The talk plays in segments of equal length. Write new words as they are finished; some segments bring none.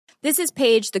This is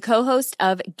Paige, the co-host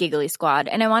of Giggly Squad,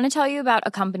 and I want to tell you about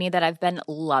a company that I've been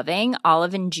loving,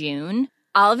 Olive & June.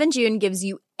 Olive & June gives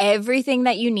you everything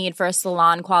that you need for a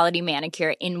salon-quality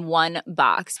manicure in one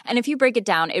box. And if you break it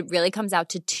down, it really comes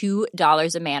out to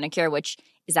 $2 a manicure, which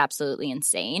is absolutely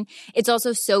insane. It's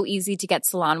also so easy to get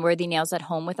salon-worthy nails at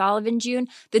home with Olive & June.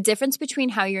 The difference between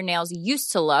how your nails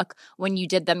used to look when you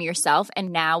did them yourself and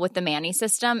now with the Mani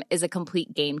system is a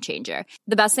complete game changer.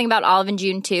 The best thing about Olive &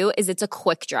 June, too, is it's a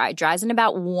quick dry. Dries in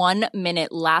about 1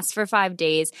 minute, lasts for 5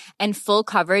 days, and full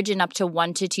coverage in up to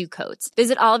 1 to 2 coats.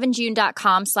 Visit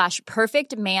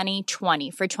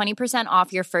oliveandjune.com/perfectmani20 for 20%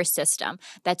 off your first system.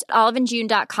 That's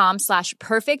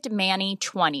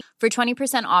oliveandjune.com/perfectmani20 for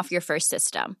 20% off your first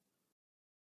system.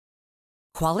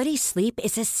 Quality sleep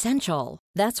is essential.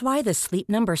 That's why the Sleep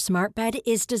Number Smart Bed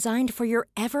is designed for your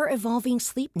ever-evolving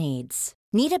sleep needs.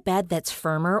 Need a bed that's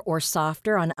firmer or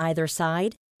softer on either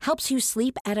side? Helps you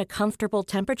sleep at a comfortable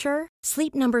temperature?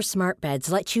 Sleep Number Smart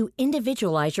Beds let you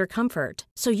individualize your comfort,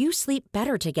 so you sleep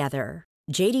better together.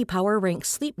 J.D. Power ranks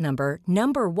Sleep Number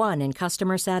number 1 in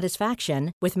customer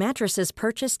satisfaction with mattresses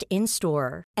purchased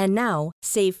in-store. And now,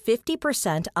 save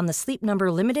 50% on the Sleep Number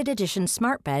Limited Edition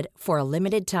Smart Bed for a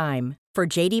limited time. For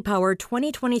J.D. Power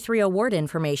 2023 award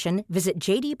information, visit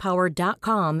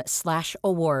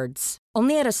jdpower.com/awards.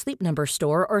 Only at a Sleep Number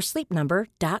store or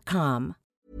sleepnumber.com.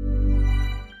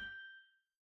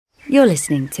 You're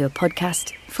listening to a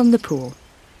podcast from The Pool.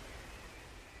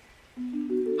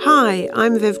 Hi,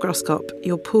 I'm Viv Groskop,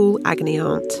 your pool agony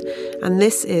aunt, and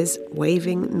this is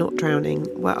Waving Not Drowning,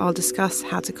 where I'll discuss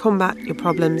how to combat your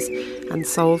problems and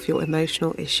solve your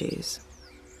emotional issues.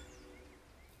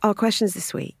 Our questions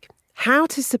this week: how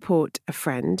to support a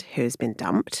friend who has been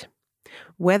dumped,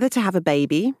 whether to have a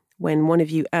baby when one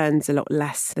of you earns a lot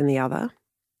less than the other,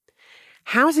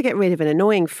 how to get rid of an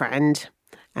annoying friend,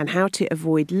 and how to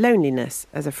avoid loneliness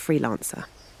as a freelancer.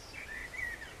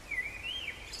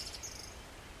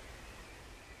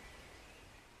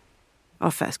 Our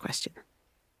first question.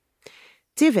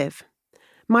 Dear Viv,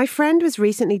 my friend was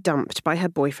recently dumped by her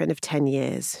boyfriend of 10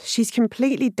 years. She's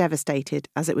completely devastated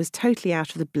as it was totally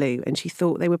out of the blue and she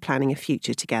thought they were planning a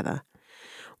future together.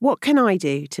 What can I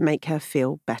do to make her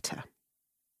feel better?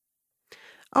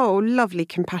 Oh, lovely,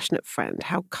 compassionate friend,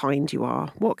 how kind you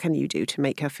are. What can you do to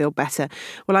make her feel better?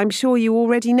 Well, I'm sure you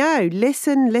already know.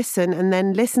 Listen, and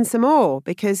then listen some more,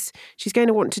 because she's going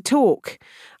to want to talk,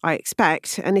 I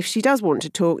expect. And if she does want to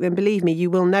talk, then believe me, you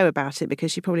will know about it,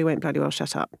 because she probably won't bloody well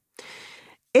shut up.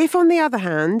 If, on the other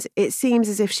hand, it seems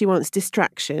as if she wants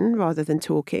distraction rather than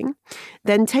talking,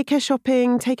 then take her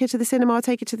shopping, take her to the cinema,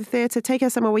 take her to the theatre, take her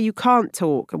somewhere where you can't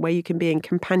talk and where you can be in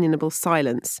companionable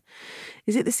silence.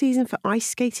 Is it the season for ice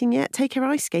skating yet? Take her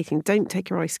ice skating. Don't take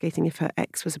her ice skating if her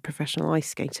ex was a professional ice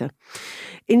skater.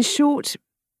 In short,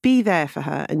 be there for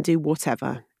her and do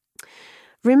whatever.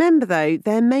 Remember, though,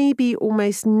 there may be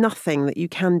almost nothing that you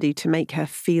can do to make her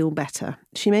feel better.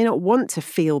 She may not want to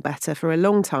feel better for a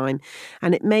long time,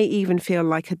 and it may even feel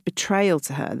like a betrayal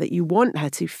to her that you want her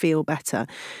to feel better.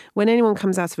 When anyone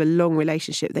comes out of a long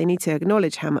relationship, they need to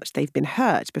acknowledge how much they've been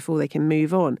hurt before they can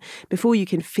move on. Before you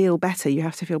can feel better, you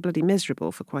have to feel bloody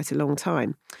miserable for quite a long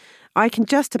time. I can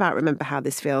just about remember how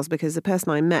this feels because the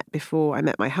person I met before I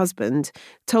met my husband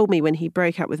told me when he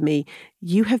broke up with me,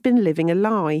 "You have been living a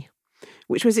lie,"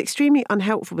 which was extremely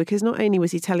unhelpful because not only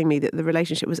was he telling me that the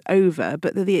relationship was over,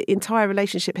 but that the entire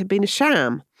relationship had been a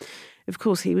sham. Of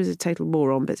course, he was a total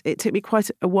moron, but it took me quite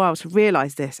a while to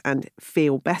realise this and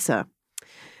feel better.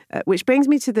 Which brings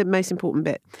me to the most important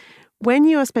bit. When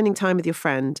you are spending time with your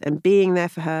friend and being there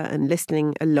for her and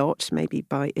listening a lot, maybe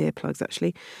by earplugs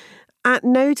actually, at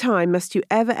no time must you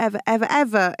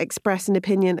ever express an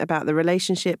opinion about the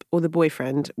relationship or the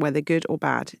boyfriend, whether good or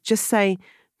bad. Just say,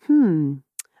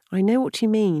 I know what you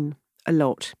mean, a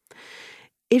lot.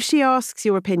 If she asks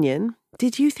your opinion,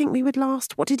 did you think we would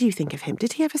last? What did you think of him?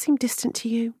 Did he ever seem distant to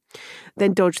you?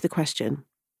 Then dodge the question.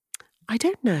 I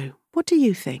don't know. What do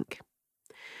you think?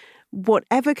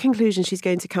 Whatever conclusion she's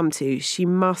going to come to, she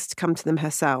must come to them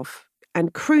herself.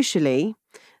 And crucially,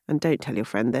 and don't tell your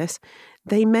friend this,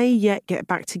 they may yet get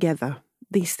back together.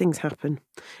 These things happen.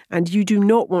 And you do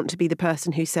not want to be the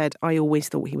person who said, I always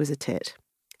thought he was a tit.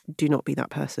 Do not be that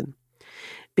person.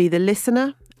 Be the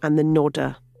listener and the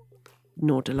nodder.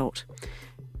 Nod a lot.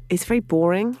 It's very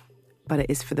boring, but it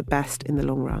is for the best in the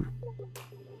long run.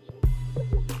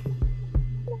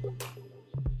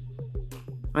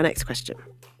 Our next question.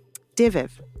 Dear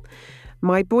Viv,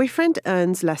 my boyfriend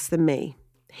earns less than me.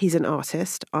 He's an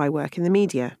artist. I work in the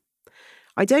media.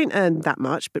 I don't earn that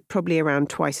much, but probably around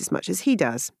twice as much as he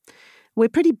does. We're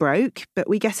pretty broke, but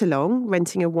we get along,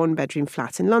 renting a 1-bedroom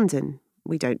flat in London.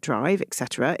 we don't drive,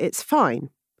 etc. It's fine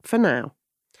for now.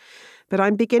 But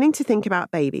I'm beginning to think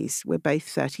about babies. We're both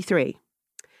 33.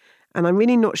 And I'm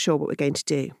really not sure what we're going to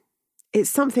do. It's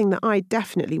something that I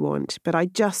definitely want, but I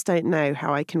just don't know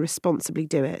how I can responsibly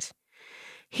do it.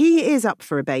 He is up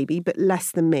for a baby, but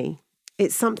less than me.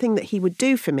 It's something that he would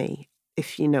do for me,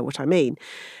 if you know what I mean.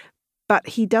 But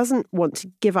he doesn't want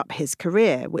to give up his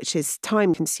career, which is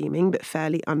time-consuming but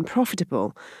fairly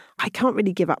unprofitable. I can't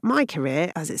really give up my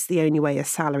career as it's the only way a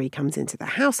salary comes into the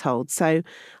household, so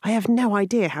I have no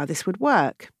idea how this would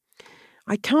work.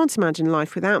 I can't imagine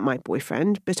life without my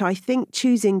boyfriend, but I think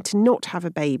choosing to not have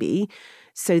a baby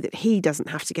so that he doesn't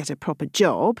have to get a proper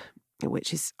job,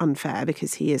 which is unfair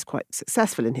because he is quite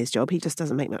successful in his job, he just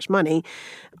doesn't make much money,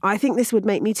 I think this would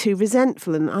make me too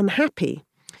resentful and unhappy.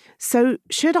 So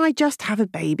should I just have a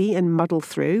baby and muddle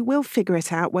through? We'll figure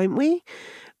it out, won't we?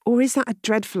 Or is that a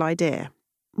dreadful idea?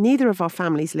 Neither of our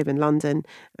families live in London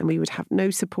and we would have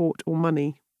no support or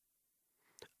money.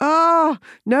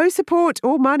 No support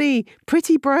or money.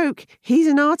 Pretty broke. He's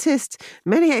an artist.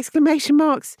 Many exclamation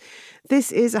marks.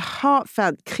 This is a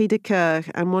heartfelt cri de coeur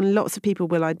and one lots of people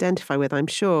will identify with, I'm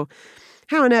sure.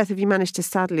 How on earth have you managed to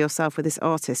saddle yourself with this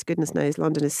artist? Goodness knows,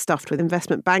 London is stuffed with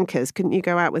investment bankers. Couldn't you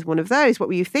go out with one of those? What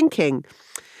were you thinking?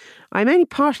 I'm only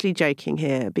partially joking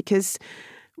here because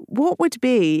what would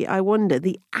be, I wonder,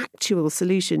 the actual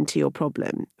solution to your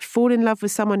problem? Fall in love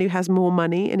with someone who has more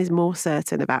money and is more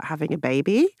certain about having a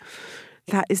baby?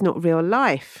 That is not real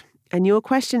life. And your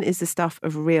question is the stuff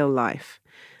of real life.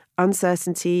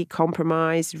 Uncertainty,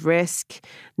 compromise, risk,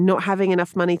 not having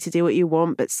enough money to do what you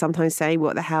want, but sometimes saying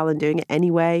what the hell and doing it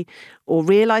anyway, or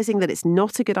realising that it's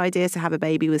not a good idea to have a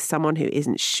baby with someone who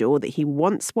isn't sure that he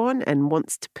wants one and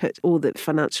wants to put all the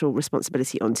financial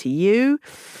responsibility onto you.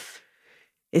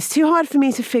 It's too hard for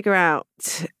me to figure out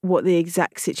what the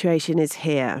exact situation is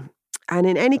here. And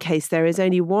in any case, there is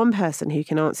only one person who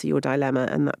can answer your dilemma,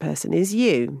 and that person is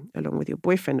you, along with your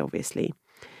boyfriend, obviously.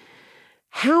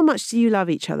 How much do you love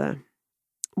each other?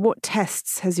 What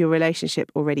tests has your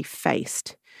relationship already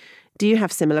faced? Do you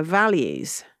have similar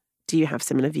values? Do you have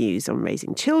similar views on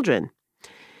raising children?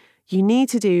 You need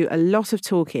to do a lot of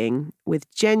talking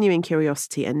with genuine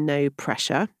curiosity and no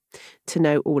pressure to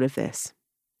know all of this.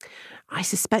 I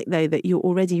suspect, though, that you're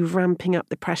already ramping up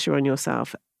the pressure on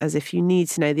yourself as if you need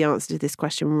to know the answer to this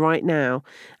question right now.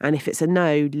 And if it's a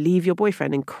no, leave your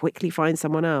boyfriend and quickly find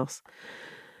someone else.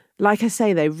 Like I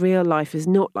say, though, real life is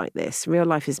not like this. Real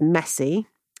life is messy,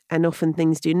 and often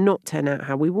things do not turn out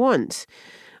how we want.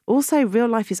 Also, real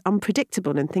life is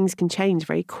unpredictable and things can change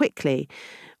very quickly.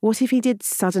 What if he did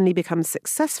suddenly become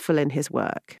successful in his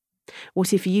work?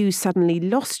 What if you suddenly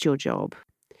lost your job?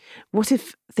 What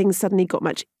if things suddenly got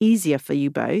much easier for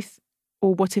you both?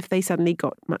 Or what if they suddenly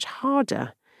got much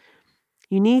harder?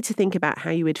 You need to think about how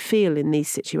you would feel in these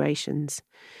situations.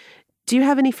 Do you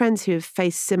have any friends who have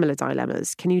faced similar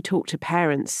dilemmas? Can you talk to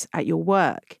parents at your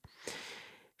work?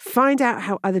 Find out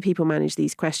how other people manage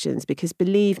these questions because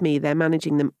believe me, they're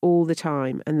managing them all the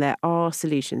time and there are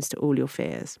solutions to all your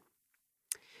fears.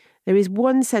 There is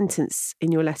one sentence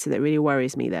in your letter that really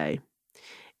worries me though.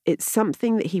 It's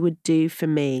something that he would do for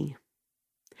me.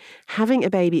 Having a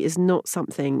baby is not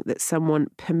something that someone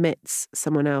permits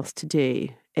someone else to do.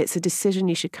 It's a decision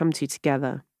you should come to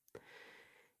together.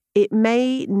 It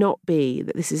may not be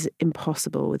that this is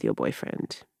impossible with your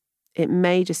boyfriend. It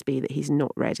may just be that he's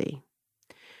not ready.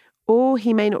 Or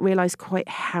he may not realise quite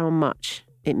how much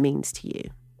it means to you.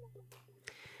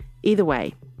 Either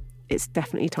way, it's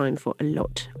definitely time for a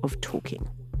lot of talking.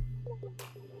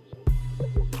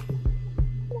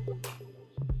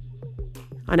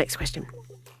 Our next question.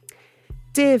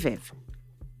 Dear Viv,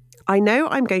 I know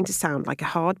I'm going to sound like a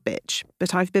hard bitch,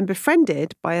 but I've been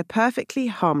befriended by a perfectly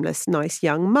harmless, nice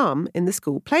young mum in the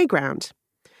school playground.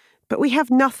 But we have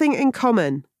nothing in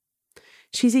common.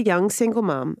 She's a young single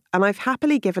mum, and I've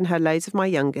happily given her loads of my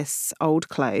youngest's old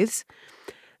clothes.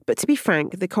 But to be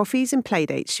frank, the coffees and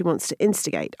playdates she wants to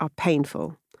instigate are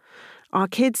painful. Our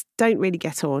kids don't really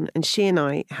get on, and she and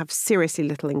I have seriously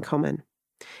little in common.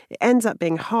 It ends up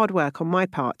being hard work on my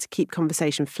part to keep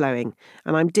conversation flowing,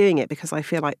 and I'm doing it because I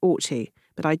feel I ought to,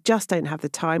 but I just don't have the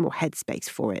time or headspace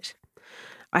for it.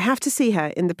 I have to see her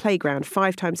in the playground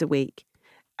 5 times a week,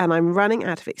 and I'm running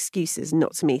out of excuses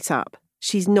not to meet up.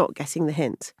 She's not getting the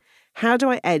hint. How do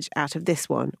I edge out of this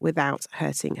one without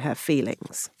hurting her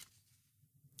feelings?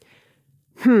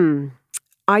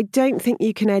 I don't think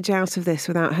you can edge out of this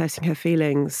without hurting her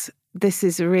feelings. This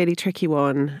is a really tricky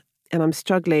one. And I'm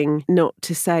struggling not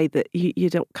to say that you're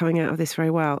not coming out of this very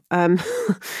well.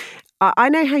 I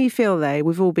know how you feel, though.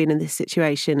 We've all been in this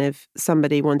situation of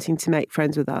somebody wanting to make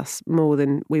friends with us more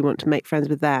than we want to make friends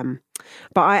with them.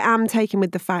 But I am taken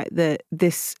with the fact that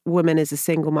this woman is a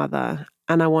single mother,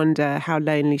 and I wonder how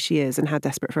lonely she is and how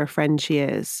desperate for a friend she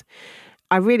is.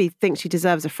 I really think she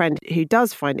deserves a friend who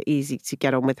does find it easy to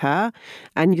get on with her,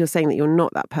 and you're saying that you're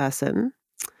not that person.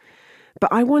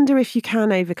 But I wonder if you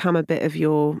can overcome a bit of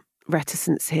your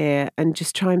reticence here and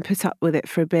just try and put up with it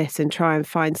for a bit and try and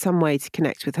find some way to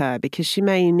connect with her, because she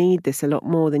may need this a lot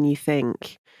more than you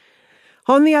think.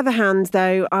 On the other hand,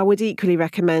 though, I would equally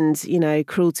recommend,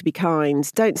 cruel to be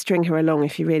kind. Don't string her along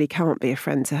if you really can't be a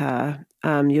friend to her.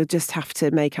 You'll just have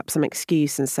to make up some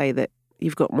excuse and say that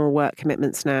you've got more work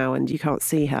commitments now and you can't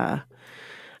see her.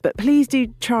 But please do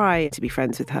try to be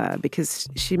friends with her, because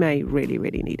she may really,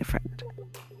 really need a friend.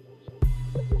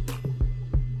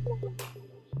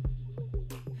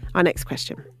 Our next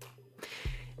question.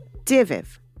 Dear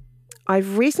Viv,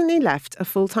 I've recently left a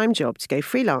full-time job to go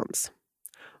freelance.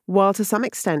 While to some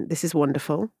extent this is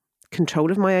wonderful,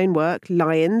 control of my own work,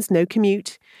 lions, no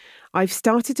commute, I've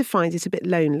started to find it a bit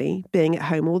lonely being at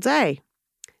home all day.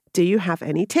 Do you have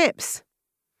any tips?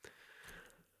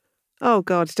 Oh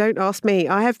God, don't ask me.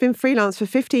 I have been freelance for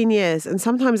 15 years and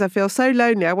sometimes I feel so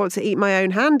lonely I want to eat my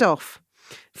own hand off.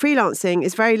 Freelancing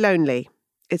is very lonely.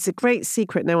 It's a great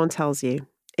secret no one tells you.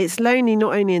 It's lonely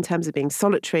not only in terms of being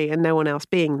solitary and no one else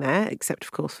being there, except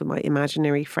of course for my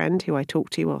imaginary friend who I talk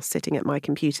to while sitting at my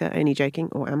computer, only joking,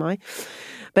 or am I?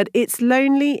 But it's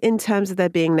lonely in terms of there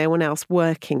being no one else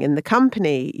working in the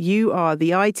company. You are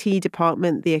the IT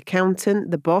department, the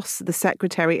accountant, the boss, the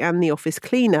secretary, and the office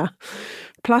cleaner.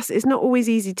 Plus, it's not always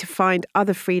easy to find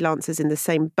other freelancers in the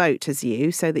same boat as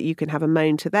you so that you can have a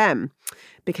moan to them,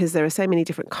 because there are so many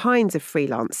different kinds of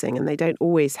freelancing and they don't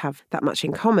always have that much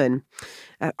in common.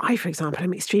 I, for example,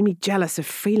 am extremely jealous of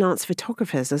freelance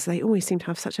photographers as they always seem to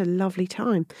have such a lovely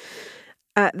time.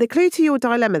 The clue to your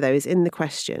dilemma, though, is in the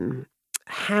question.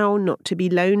 How not to be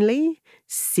lonely?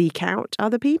 Seek out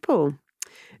other people.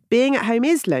 Being at home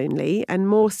is lonely, and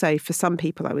more so for some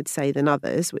people, I would say, than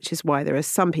others, which is why there are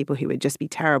some people who would just be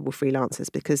terrible freelancers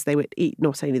because they would eat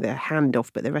not only their hand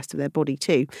off, but the rest of their body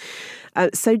too.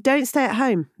 So don't stay at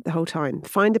home the whole time.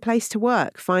 Find a place to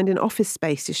work. Find an office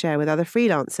space to share with other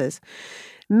freelancers.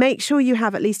 Make sure you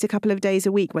have at least a couple of days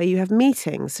a week where you have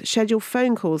meetings. Schedule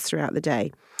phone calls throughout the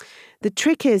day. The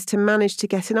trick is to manage to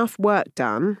get enough work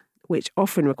done, which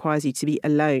often requires you to be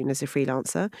alone as a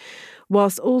freelancer,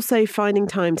 whilst also finding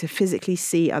time to physically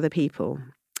see other people.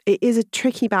 It is a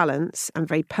tricky balance and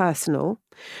very personal,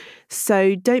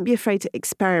 so don't be afraid to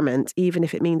experiment, even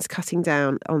if it means cutting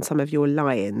down on some of your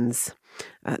lions.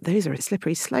 Those are a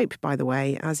slippery slope, by the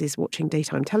way, as is watching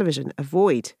daytime television.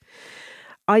 Avoid.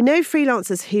 I know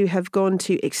freelancers who have gone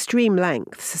to extreme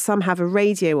lengths. Some have a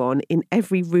radio on in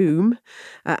every room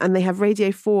and they have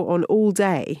Radio 4 on all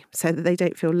day so that they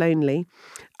don't feel lonely.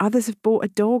 Others have bought a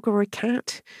dog or a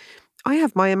cat. I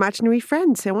have my imaginary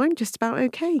friend, so I'm just about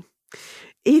okay.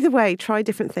 Either way, try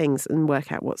different things and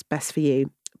work out what's best for you.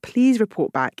 Please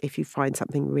report back if you find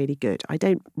something really good. I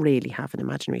don't really have an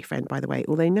imaginary friend, by the way,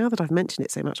 although now that I've mentioned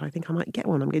it so much, I think I might get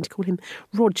one. I'm going to call him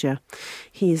Roger.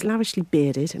 He is lavishly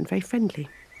bearded and very friendly.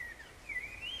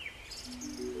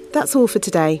 That's all for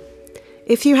today.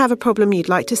 If you have a problem you'd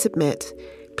like to submit,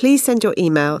 please send your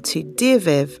email to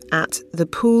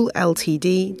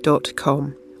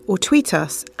dearviv@thepoolltd.com or tweet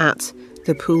us at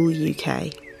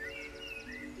thepooluk.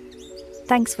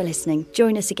 Thanks for listening.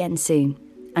 Join us again soon.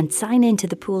 And sign in to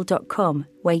thepool.com,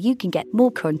 where you can get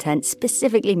more content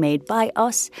specifically made by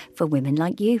us for women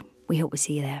like you. We hope we'll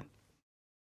see you there.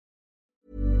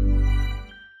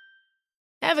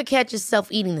 Ever catch yourself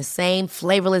eating the same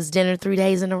flavorless dinner 3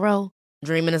 days in a row?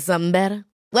 Dreaming of something better?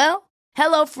 Well,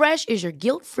 HelloFresh is your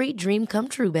guilt-free dream come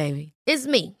true, baby. It's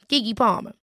me, Keke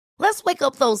Palmer. Let's wake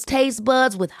up those taste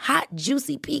buds with hot,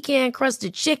 juicy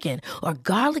pecan-crusted chicken or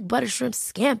garlic butter shrimp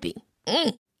scampi.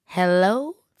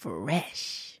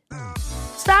 HelloFresh.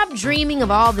 Stop dreaming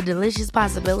of all the delicious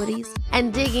possibilities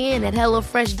and dig in at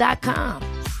HelloFresh.com.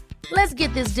 Let's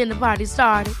get this dinner party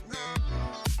started.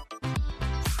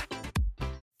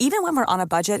 Even when we're on a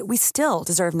budget, we still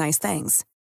deserve nice things.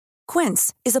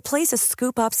 Quince is a place to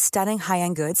scoop up stunning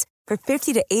high-end goods for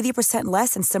 50 to 80%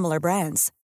 less than similar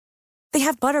brands. They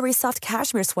have buttery soft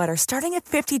cashmere sweaters starting at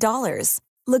 $50,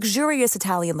 luxurious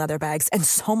Italian leather bags, and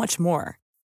so much more.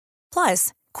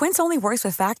 Plus, Quince only works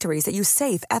with factories that use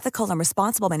safe, ethical, and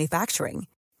responsible manufacturing.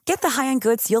 Get the high-end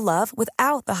goods you'll love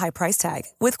without the high price tag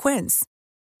with Quince.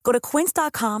 Go to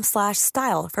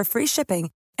quince.com/style for free shipping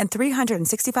and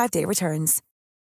 365-day returns.